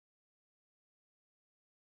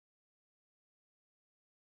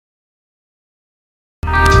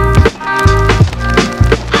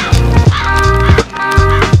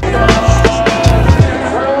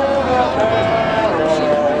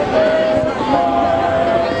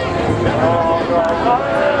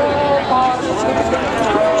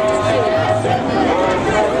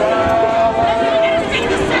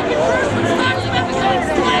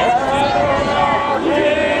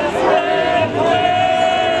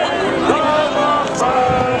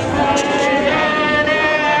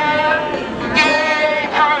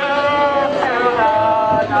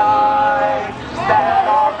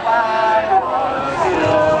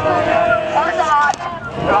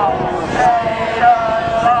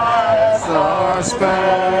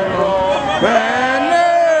Brand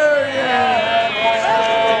new year.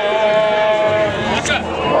 Back up.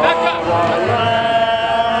 Back up.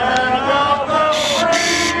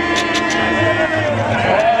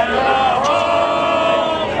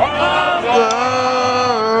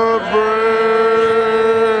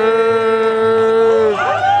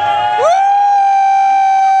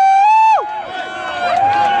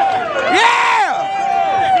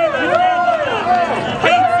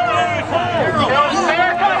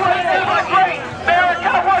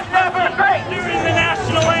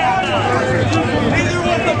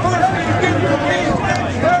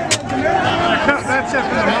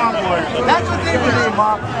 That's what they were doing,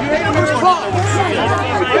 Mom. You hate them with clothes. This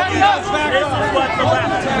is what the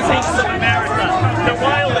left thinks of America. The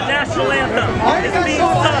while the national anthem is being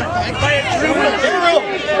sung by a troop of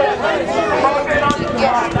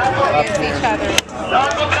against each other.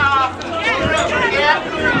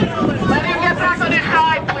 Let him get back on his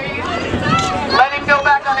side, please. Let him go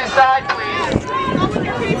back on his side, please.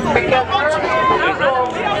 Because we're people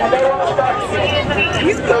and they want to start again.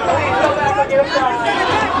 So please go back on your side.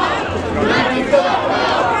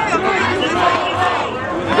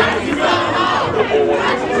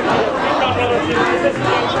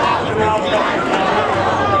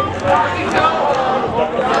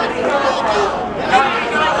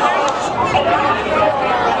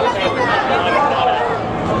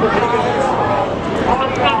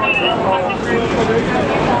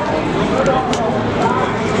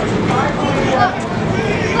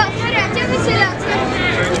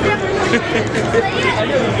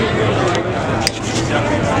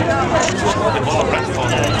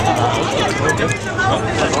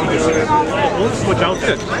 Switch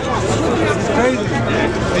outfits. Crazy.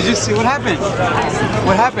 Did you see what happened?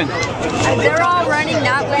 What happened? They're all running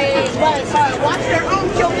that way. Watch their own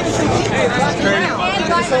children.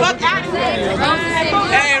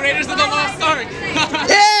 Hey, Raiders of the Lost Ark.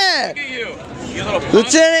 Yeah! Look at you. You little punk.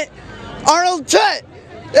 Lieutenant Arnold Tutt!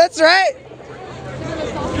 That's right!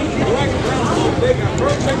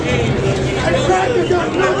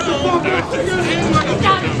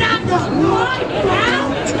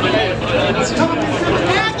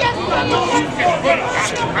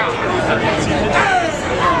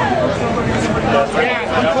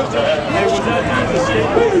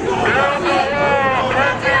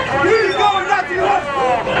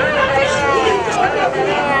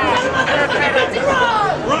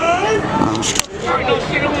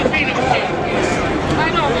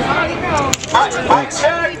 Thanks.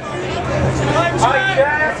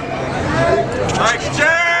 Mike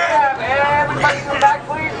Jack! Everybody move back,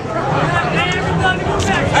 please.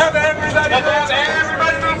 Have everybody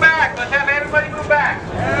Everybody move back. Let's have everybody move back.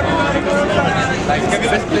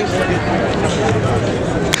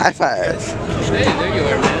 High five. Hey, there you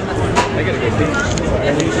are, man. I gotta go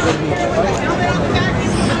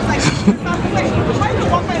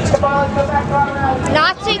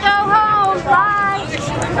Nazi, go home. Bye.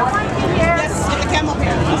 Yes, get the camel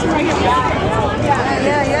here. This is right here.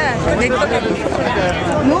 Yeah.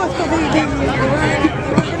 North Korea.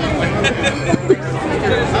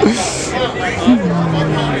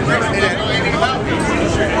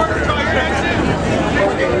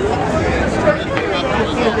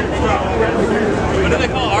 What do they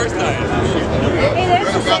call our side? Hey,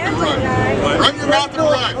 there's the sampling guy. Run your mouth and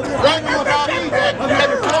run. Run your mouth and run. Run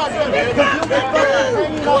your mouth and run.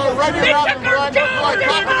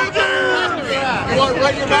 You want to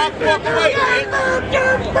run your mouth and walk away, man.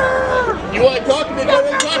 You want to talk to me, go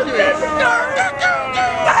and talk to me.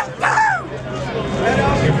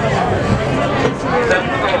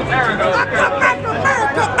 There we go.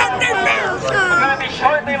 We're going to be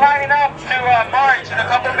shortly lining up to march in a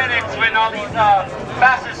couple minutes when all these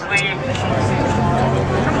fascists leave.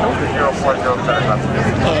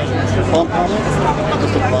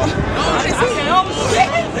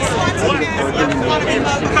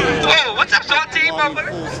 Oh, what's up, SWAT team? I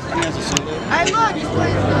look. He's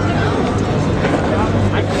playing.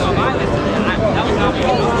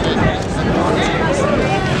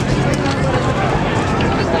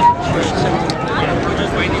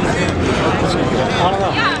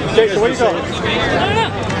 Jason, where you going? I don't know.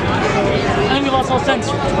 I think we lost all sense.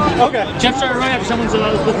 Okay. Jeff started right after someone said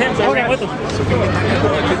I was with him, so I ran with him.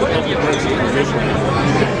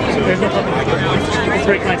 There's no public. It's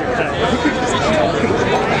very kind of that.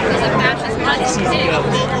 CEO.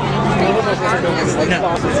 No.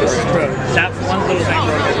 Bro, that one little thing.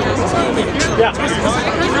 Yeah. I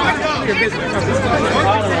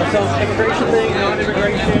don't know. So immigration thing,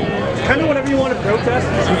 non-immigration. Kind of whatever you want to protest,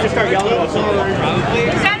 you just start yelling about something.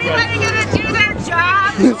 Is anybody gonna do their job?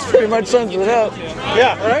 It's pretty much sums it up.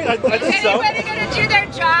 Yeah, right? I think Is so. anybody going to do their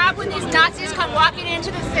job when these Nazis come walking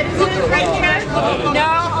into the citizens right here?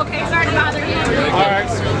 No? Okay, sorry to bother you. All right.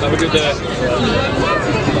 Have a good day.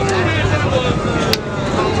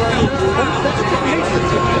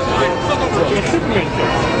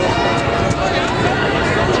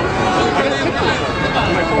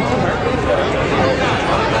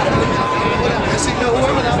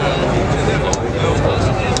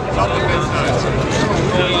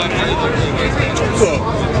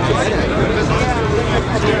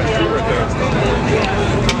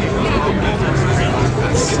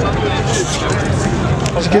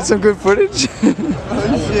 Did you get some good footage?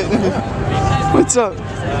 What's up?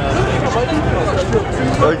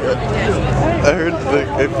 I heard like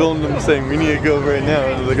I filmed them saying we need to go right now,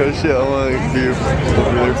 and I was like, oh shit, I want to be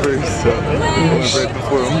over there first, so I went right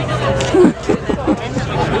before them.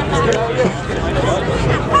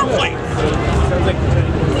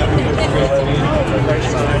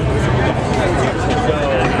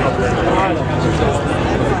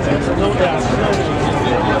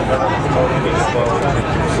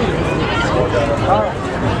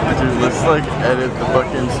 Dude, let's like edit the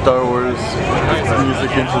fucking Star Wars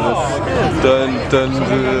music into this. Dun dun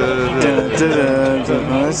dun dun dun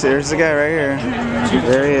dun. Here's the guy right here.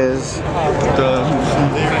 There he is. Dun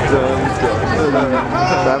dun dun.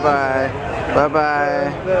 Bye bye. Bye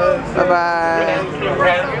bye. Bye bye.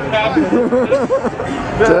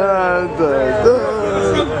 Dun dun dun.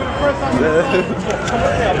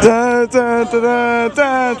 Dun dun dun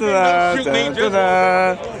dun dun dun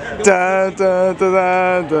dun. Da, da, da,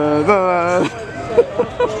 da, da, da.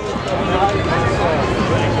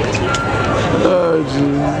 Oh,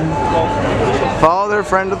 jeez. Follow their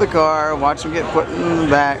friend to the car, watch him get put in the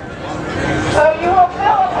back. So you will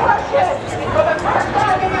feel oppression for the first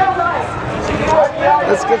time in your life.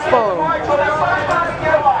 Let's get followed. For the first time in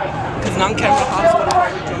your life. It's non-camera hospital.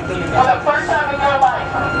 For the first time in your life.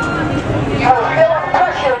 You will feel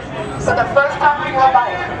oppression for the first time in your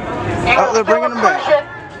life. Oh, they're bringing him back.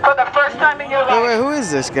 For the first time in your life. Wait, who is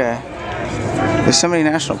this guy? Yosemite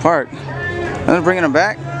National Park. And they're bringing him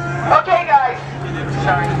back? Okay, guys.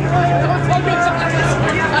 Sorry.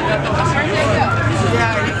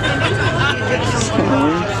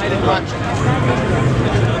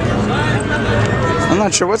 I'm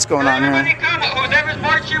not sure what's going on Everybody here. come. Whoever's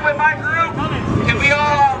marching with my group, can we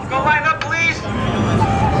all go line up, please?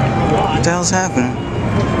 What the hell's happening?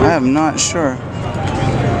 I am not sure.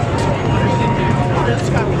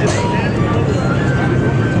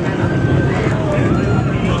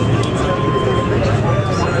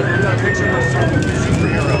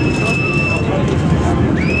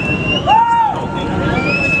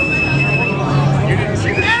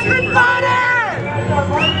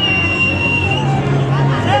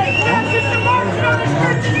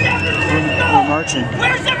 Marching.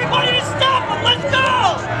 Where's everybody to stop him? Let's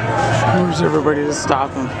go! Where's everybody to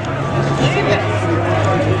stop him?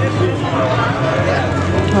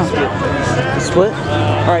 Huh. Split?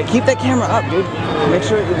 Alright, keep that camera up, dude. Make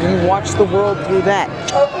sure that you watch the world through that.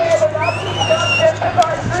 Okay, the Nazis just entered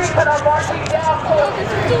our streets and are marching down towards the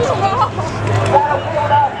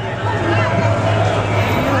battlefield up.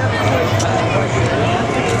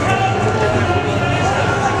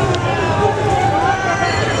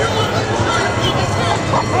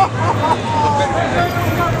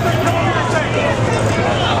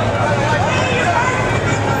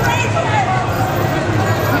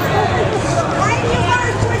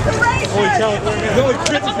 Holy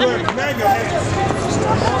Chris is wearing mango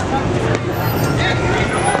hands.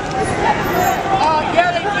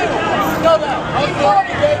 Yeah, they do. Know that.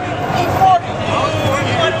 E40, baby. E40.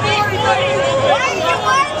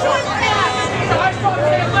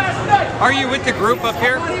 Are you with the group up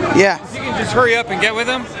here? Yeah. You can just hurry up and get with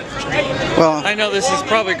them. Well, I know this is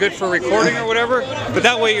probably good for recording or whatever, but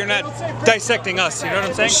that way you're not dissecting us. You know what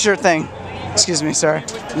I'm saying? sure thing. Excuse me, sorry.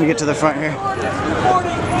 Let me get to the front here.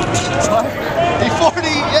 E40,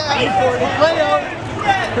 yeah. E40. Layout.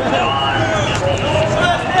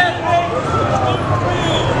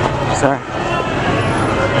 Sorry.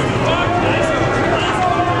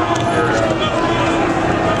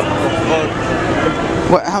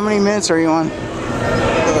 What? How many minutes are you on? 28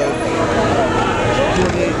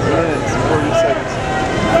 minutes, 40 seconds.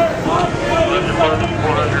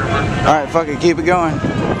 All right, fuck it. Keep it going.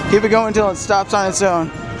 Keep it going until it stops on its own.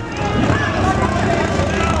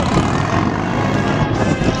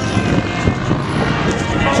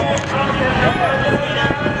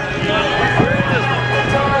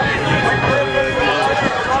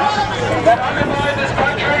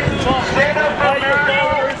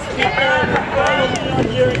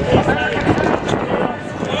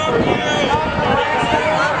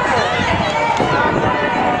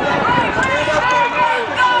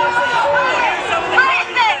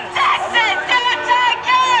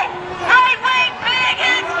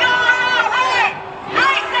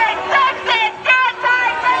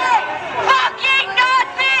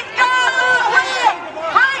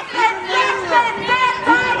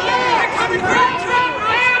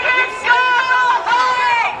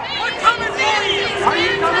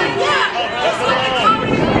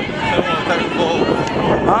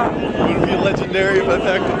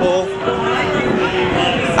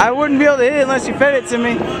 be able to hit it unless you fed it to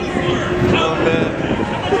me.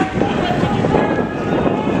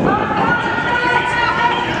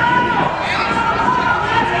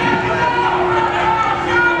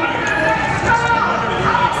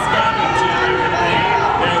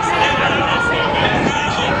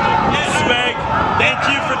 Swag, thank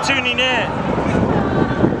you for tuning in.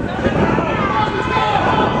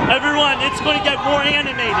 Everyone, it's going to get more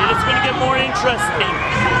animated. It's going to get more interesting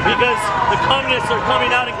because the communists are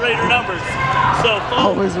coming out in greater numbers. So,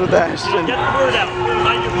 always with Ashton. Get the word out.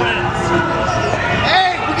 Invite your friends.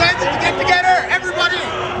 Hey, we got to get together. Everybody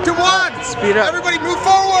to one. Speed up. Everybody move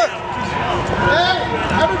forward. Hey,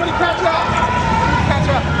 everybody catch up. Catch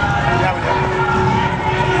up. Yeah, we do.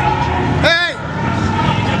 Hey.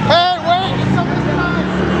 Hey, wait. It's somebody's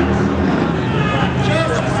time.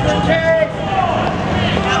 Just okay.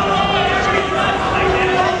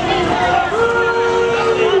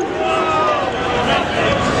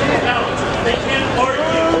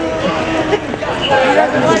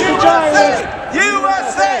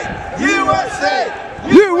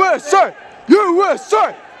 USA! USA!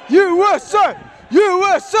 USA! USA!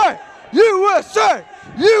 USA! USA! USA!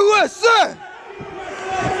 USA!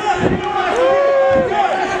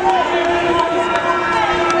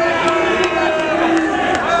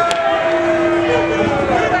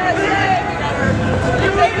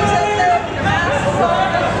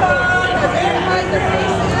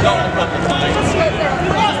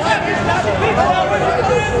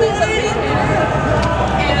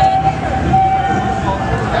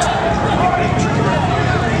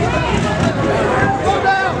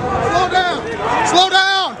 Slow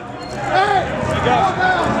down! Hey! Slow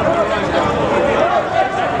down!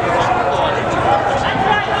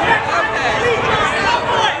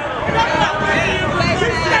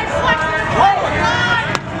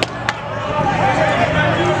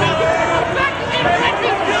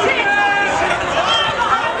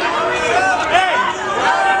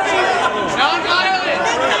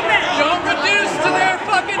 Don't reduce to their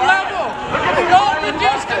fucking level! Don't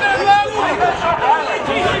reduce to their level!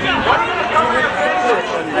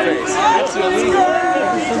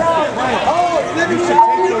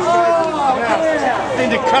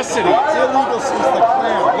 Into custody. It's illegal since the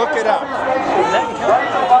Klan. Look it up.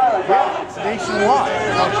 It's nationwide.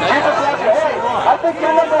 I think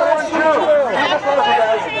you're number 1, too.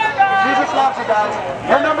 Jesus loves you guys.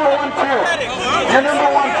 You're number 1, too. You're number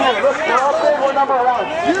 1, too. Look, they're all saying we're number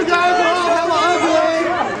 1. You guys are all hella ugly!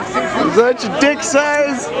 Is that your dick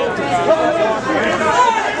size?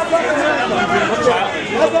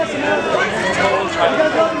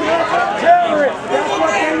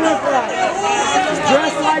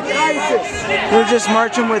 Dressed like ISIS. They're just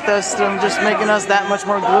marching with us, and just making us that much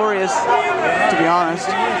more glorious, to be honest.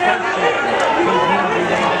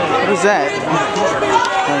 What is that?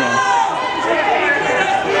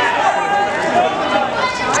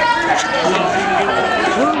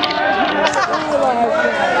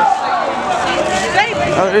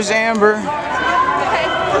 Oh, there's Amber.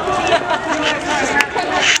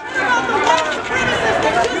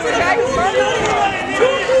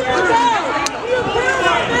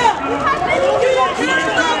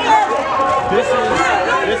 This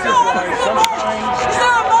is why sometimes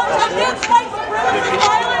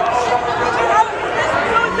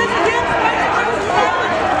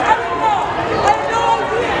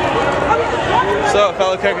So,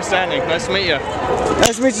 fellow Kyrgyzstani, nice to meet you.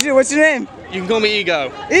 Nice to meet you too. What's your name? You can call me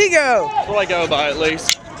Ego. Ego! That's what I go by, at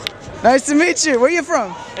least. Nice to meet you. Where are you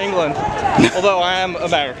from? England. Although I am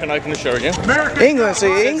American, I can assure you. England. So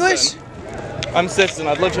you're English? I'm citizen.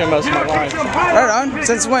 I've lived here most of my life. Right on.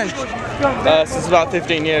 Since when? Since about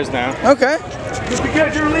 15 years now. Okay.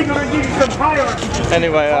 Because you're illegal to give you some hierarchy.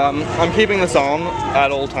 Anyway, I'm keeping this on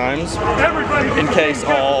at all times in case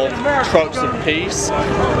of trucks of peace,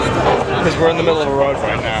 because we're in the middle of a road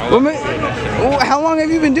right now. How long have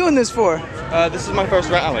you been doing this for? This is my first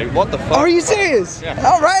rally. What the fuck? Are you serious? Yeah.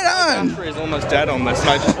 Oh, right on. My battery is almost dead on this, and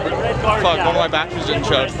I just fuck, one of my batteries didn't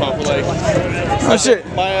charge properly. Oh shit.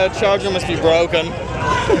 My charger must be broken.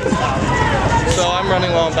 So I'm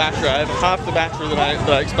running low on battery. I have half the battery that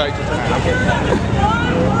I expected to have.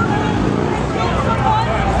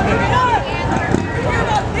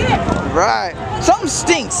 Right. Something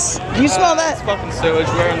stinks. Do you smell that? It's fucking sewage.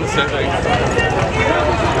 We're in the city.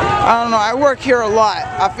 I don't know. I work here a lot.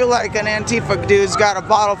 I feel like an Antifa dude's got a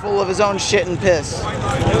bottle full of his own shit and piss.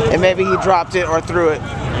 And maybe he dropped it or threw it.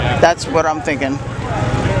 That's what I'm thinking.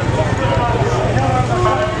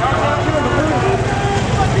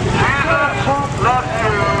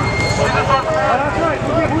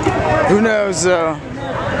 Who knows though?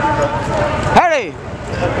 Howdy!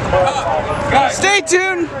 Stay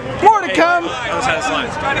tuned. More to come.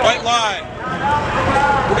 White line.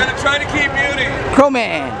 We're gonna try to keep beauty.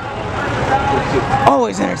 Crowman.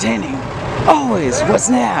 Always entertaining. Always. What's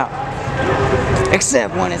now?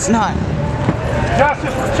 Except when it's not.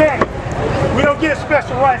 Justice for Chang. We don't get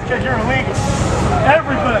special rights because you're illegal.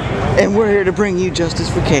 Everybody. And we're here to bring you justice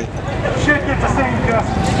for Kate. Should get the same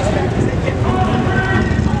justice.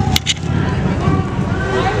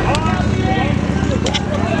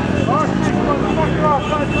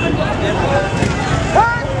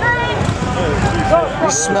 You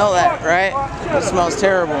smell that, right? It smells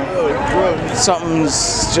terrible.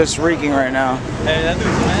 Something's just reeking right now.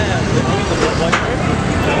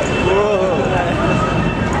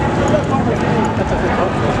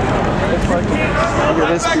 Look at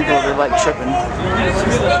this people, they're like tripping.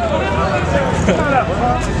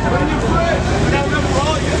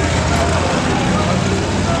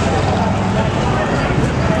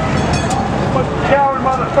 Coward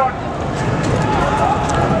motherfucker.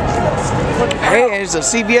 Hey, there's a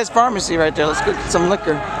CVS pharmacy right there. Let's go get some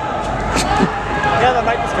liquor. Yeah, that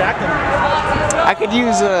might distract them. I could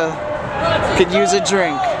use a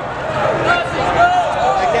drink.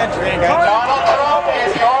 I can't drink. Donald Trump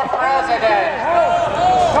is your president.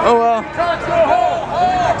 Oh well.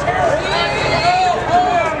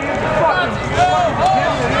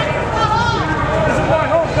 This is my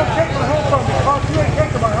home. Come take my home from me. Because you ain't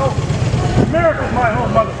taking my home. America's my home,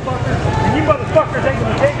 motherfucker. And you motherfuckers ain't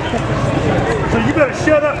gonna take it. So you better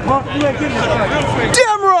shut up, punk. You ain't getting this country.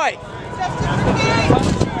 Damn right!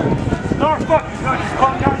 Our fucking country's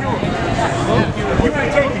calling down yours. You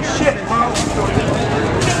ain't taking shit, punk.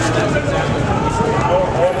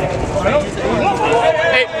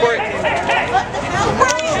 Hey, Bert.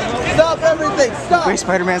 Stop everything. Stop. Wait,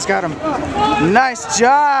 Spider-Man's got him. Nice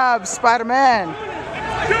job, Spider-Man.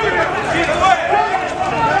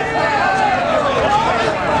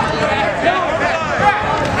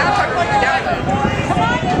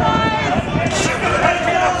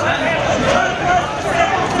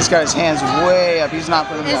 He's got his hands way up. He's not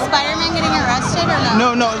putting them Is down. Spider-Man getting arrested or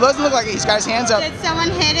no? No, it doesn't look like it. He's got his hands up. Did someone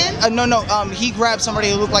hit him? No, he grabbed somebody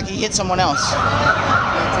who looked like he hit someone else.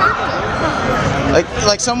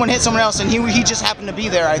 Like someone hit someone else, and he just happened to be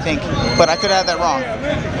there, I think. But I could have that wrong.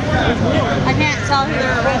 I can't tell who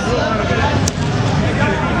they're arresting.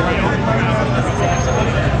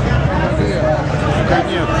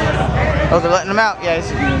 Oh, they're letting him out. Yeah.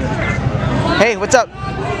 Hey, what's up?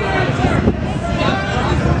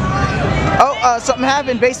 Oh, something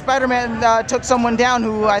happened. Base Spider-Man took someone down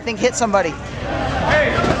who I think hit somebody.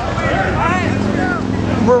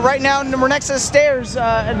 We're next to the stairs,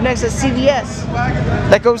 next to CVS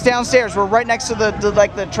that goes downstairs. We're right next to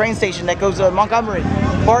the train station that goes to Montgomery,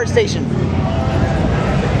 BART station.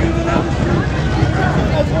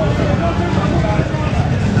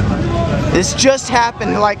 This just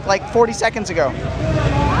happened like 40 seconds ago.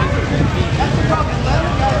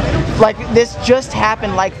 This just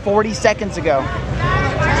happened like 40 seconds ago.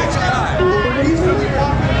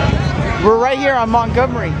 We're right here on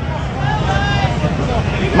Montgomery.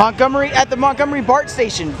 At the Montgomery BART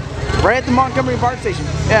station. Right at the Montgomery BART station.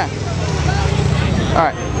 Yeah.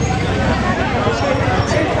 Alright.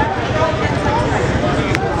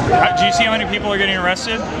 Do you see how many people are getting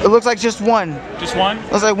arrested? It looks like just one. Just one?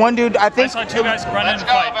 It looks like one dude, I think. I saw two guys run in and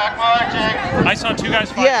fight. I saw two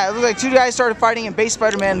guys fight. Yeah, it looked like two guys started fighting and Base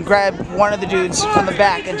Spider-Man grabbed one of the dudes from the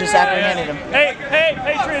back and just apprehended him. Hey,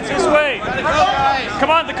 Patriots, this way. Come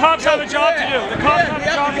on, the cops have a job to do. The cops have a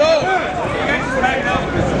job to do.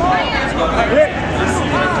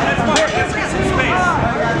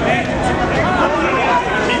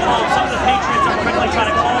 Some of the Patriots are quickly trying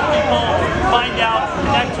to call people, find out,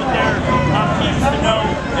 connect with their teams to know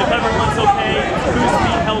if everyone's okay, who's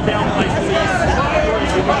being held down by police.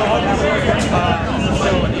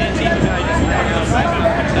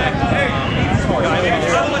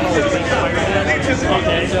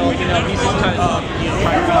 Okay, so he's kind of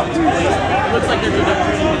looks like they're doing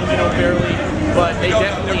barely, but they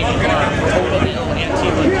definitely totally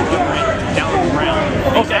Antifa down the ground.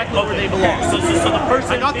 Exactly where they belong. So the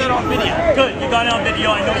person I got that on video. Good, you got it on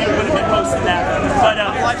video. I know you would have been posting that, but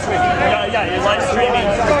live streaming. Yeah, you're live streaming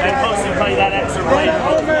and posting probably that extra later,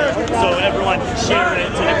 so everyone can share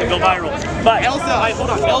it so it can go viral. But Elsa, hold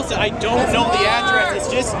on, Elsa, I don't know the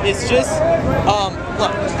address. It's just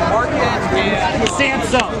look, Market and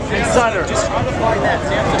Samsung and Sutter. Just trying to find that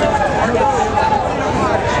Samsung.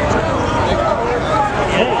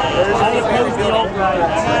 Okay,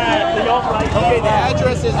 the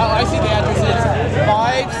address is, I see the address is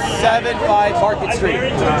 575 Market Street.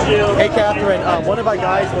 Hey, Catherine, one of our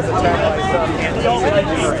guys was attacked by some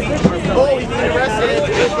oh, he's being arrested.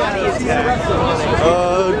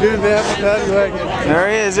 Dude, they have a paddy wagon. There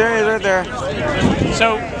he is right there.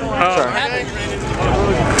 So, sorry.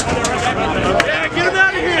 Yeah, get him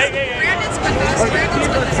out of here!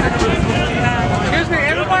 Excuse me,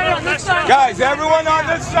 everybody on this side. Guys, everyone on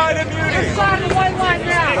this side of Muni. This side of the white line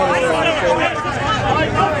now.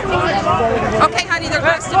 Okay, honey, they're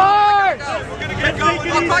arrested.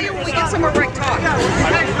 I'll call you when we get somewhere where I can talk.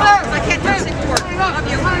 I can't do this anymore. Love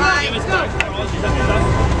you. Bye.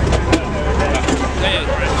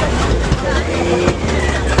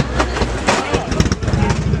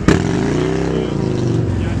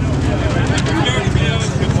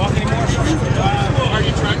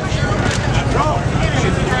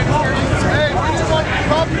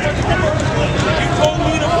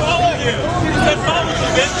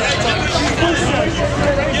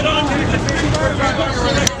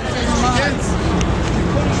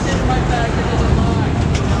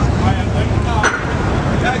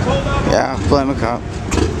 Yeah, blame a cop.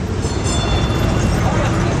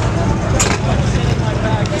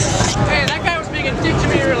 Hey, that guy was being a dick to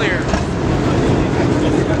me earlier.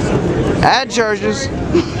 Add charges.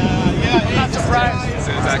 I'm not surprised. Is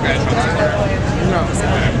that guy No.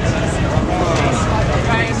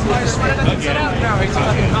 No, he's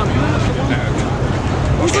fucking coming.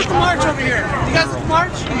 Who's with the march over here? You guys with the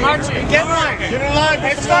march? March. Get in line. Get in line.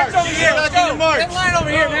 Hey, the march over here. Let's go. Get in line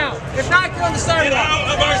over here now. If not, get on the side of Get out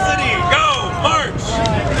of our city. Go. March.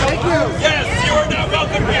 Thank you. Yes, you are not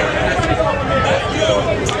welcome here. Thank you.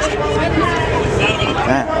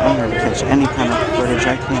 I'm gonna catch any kind of footage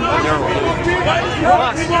I can.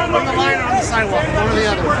 On the line or on the sidewalk? One or the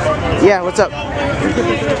other. Yeah, what's up?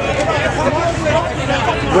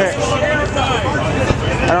 Where?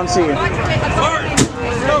 I don't see you.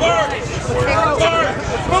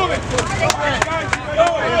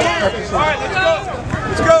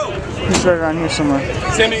 Let's go. He's right around here somewhere.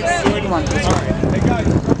 Sammy, come on. All right. Hey guys.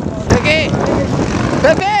 Pepe!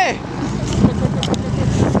 Pepe!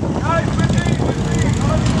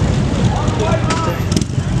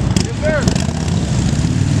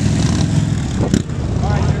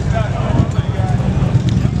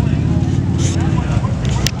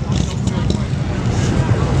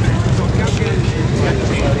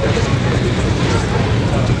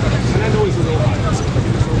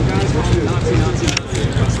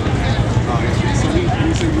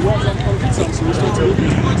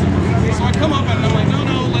 So I come up and I'm like,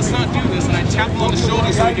 no, let's not do this. And I tap him on the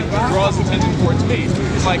shoulder so he draws attention towards me.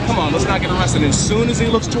 It's like, come on, let's not get arrested. And as soon as he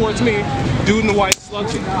looks towards me, dude in the white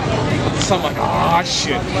slugs him. So I'm like, ah,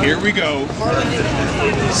 shit, here we go.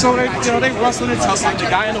 So they wrestling and tussling. The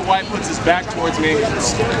guy in the white puts his back towards me,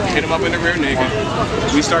 hit him up in the rear naked.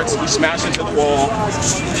 We smash into the wall,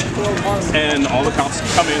 and all the cops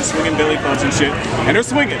come in swinging billy clubs and shit. And they're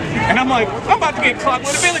swinging. And I'm like, I'm about to get caught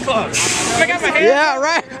with a billy club. And I got my hand. Yeah,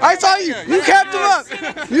 right. I saw you. You kept him up.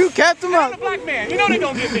 You kept him up. I'm a black man. You know they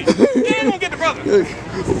gonna get me. They ain't gonna get the brother. So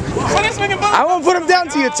they're swinging bullets. I won't put him down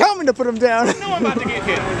till you tell me to put him down. I know I'm about to get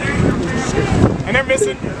hit. And they're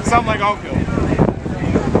missing. So I'm like, okay.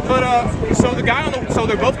 But so the guy on the, so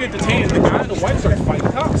they both get detained. The guy on the white starts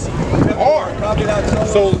fighting cops. Hard.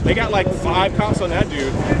 So they got like 5 cops on that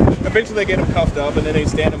dude. Eventually they get him cuffed up, and then they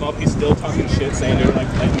stand him up. He's still talking shit, saying they're like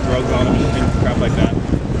planting drugs on him and crap like that.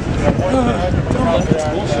 It's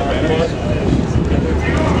bullshit, man.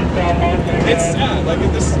 It's sad. Like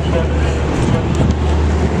this.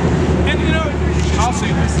 And you know, I'll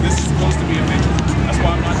say this. This is supposed to be a victory. That's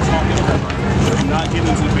why I'm not talking. I'm not getting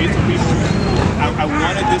into debates with people. I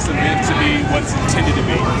wanted this event to be what's intended to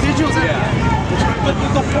be. Yeah. But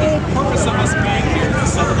the whole purpose of us being here is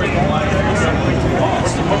to celebrate the life and celebrate the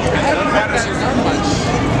loss. And that matters so much.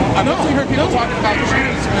 I know you heard people talking about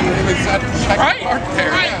Jews when it was at right,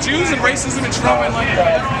 there. Right. Yeah. Jews and racism and Trump and like,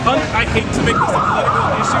 I hate to make this a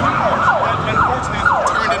political issue, but unfortunately it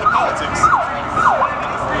turned into politics.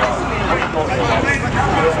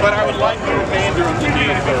 But I would like the remainder of the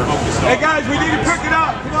day to be focused on. Hey guys, we need to pick it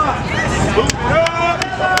up. Come on. Move it up.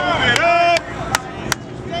 Move it up.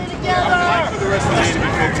 I would like for the rest of the day to be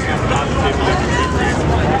focused on positive victory.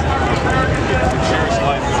 Cherish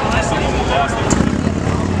life with someone who lost it.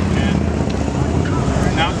 And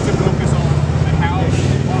not to focus on the how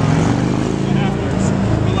and afterwards.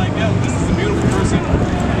 But like, yeah, this is a beautiful person,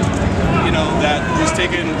 you know, that was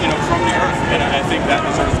taken, you know, from the earth. And I think that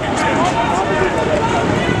deserves to be respected.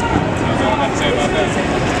 That's all I have to say about that.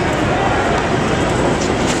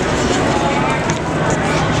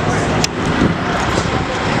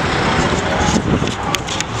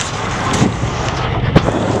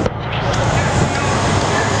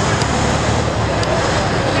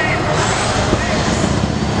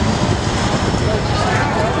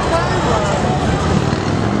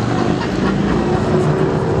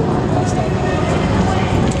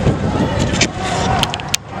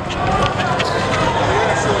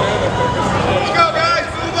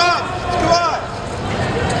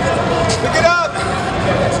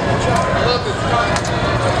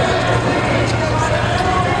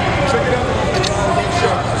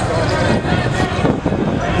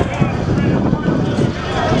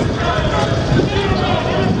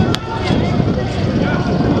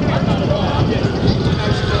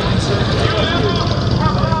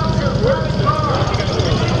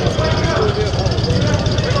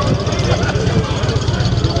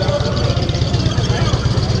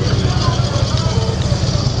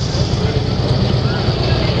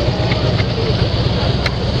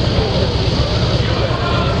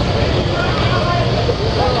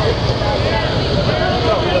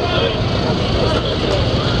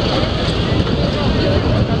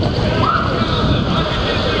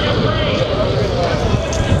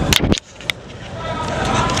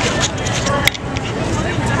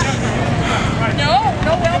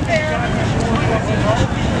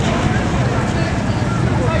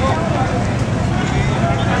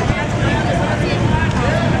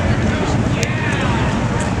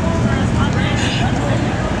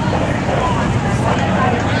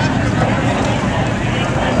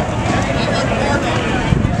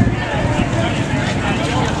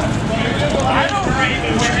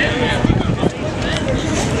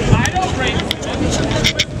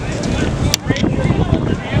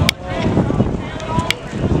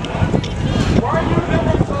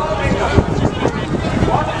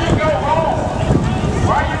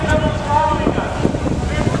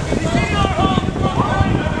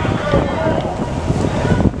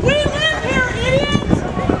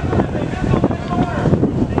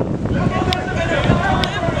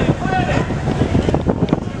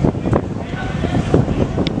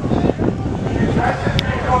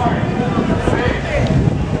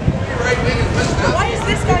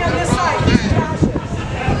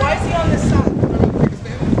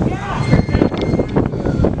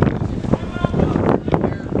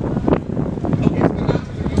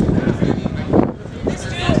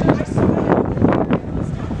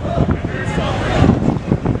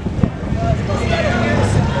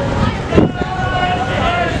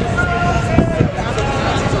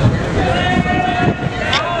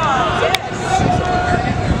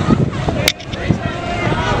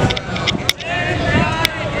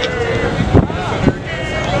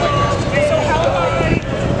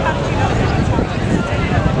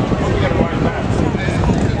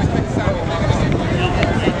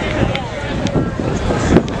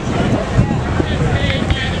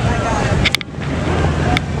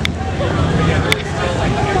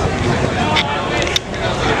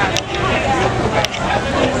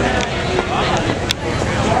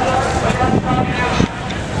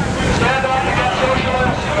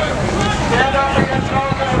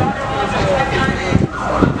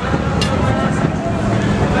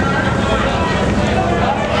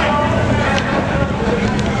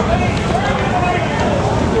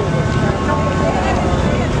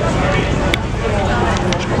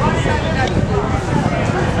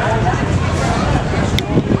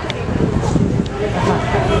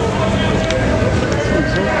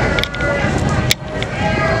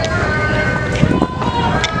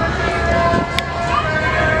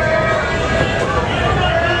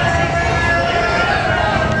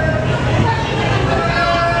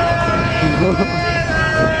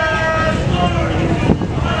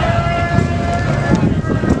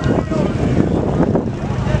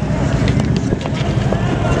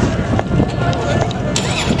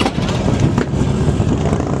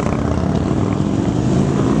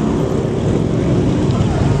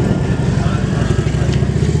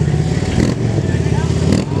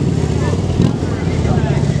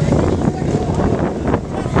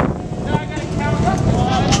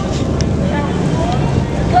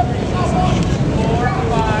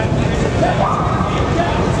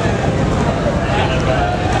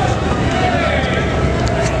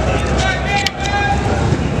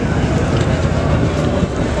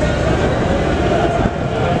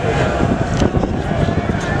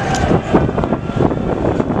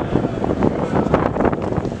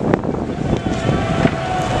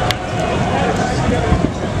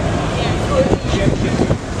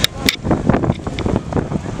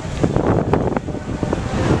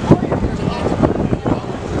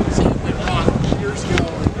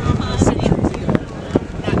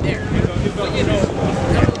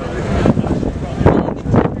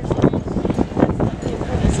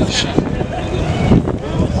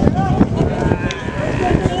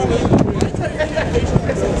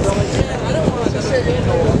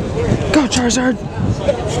 Go Charizard!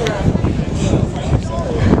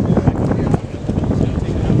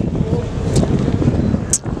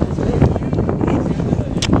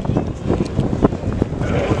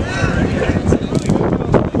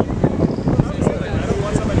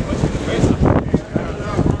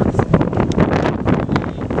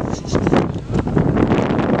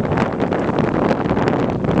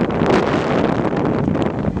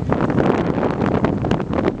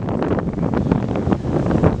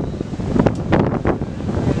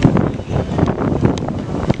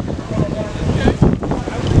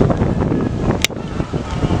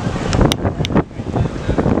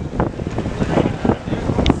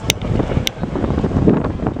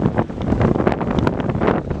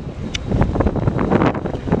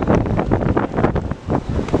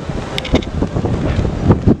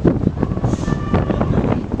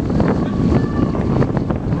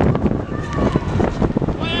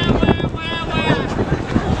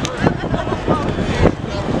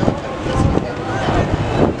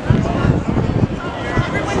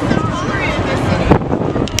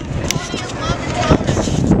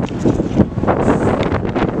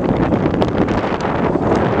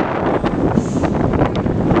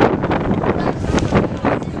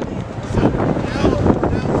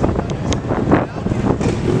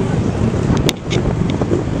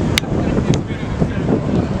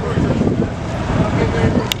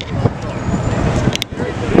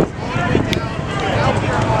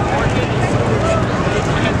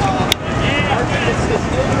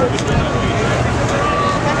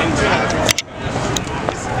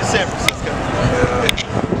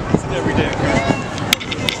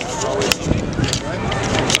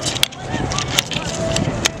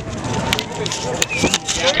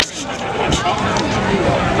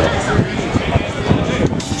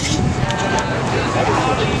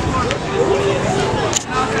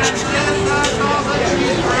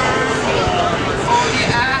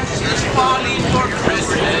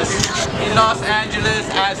 Los Angeles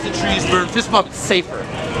as the trees burn. Fist bump, it's safer.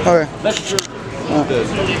 Okay. Let's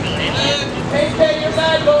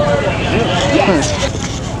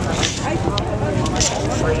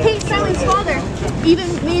Hey, Stanley's father even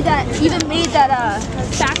made that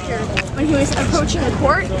factor when he was approaching the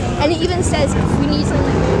court, and he even says we need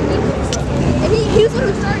something. And he was the one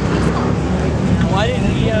who started baseball. Why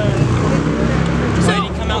didn't he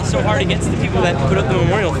come out so hard against the people that put up the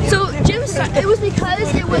memorial? So Jim, it was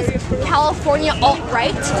because it was California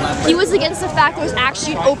alt-right. He was against the fact that it was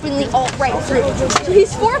actually an openly alt-right group. So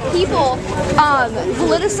he's for people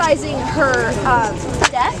politicizing her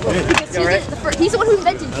death because he's the one who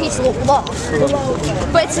invented case law.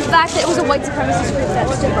 But it's the fact that it was a white supremacist group that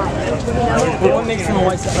stood by it. You know? Well, what makes them a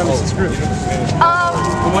white supremacist group?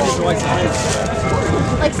 What is a white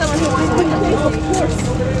supremacist? Like someone who wants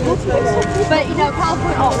to but you know,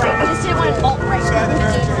 California alt-right. I just didn't want an alt-right.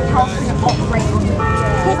 California alt-right.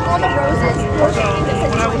 Because all the roses, those are things that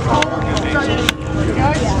says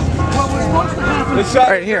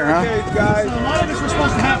Right here, huh? Guys. So a lot of this was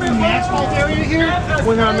supposed to happen in the asphalt area here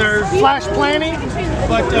when on their flash planning,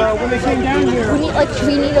 but when they came down here, we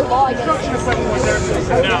need a law against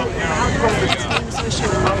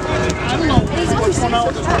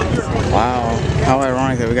Wow, how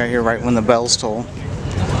ironic that we got here right when the bells toll.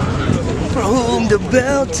 From the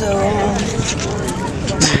bell toll.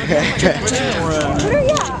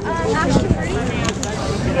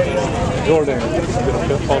 Jordan,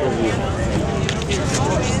 follow you.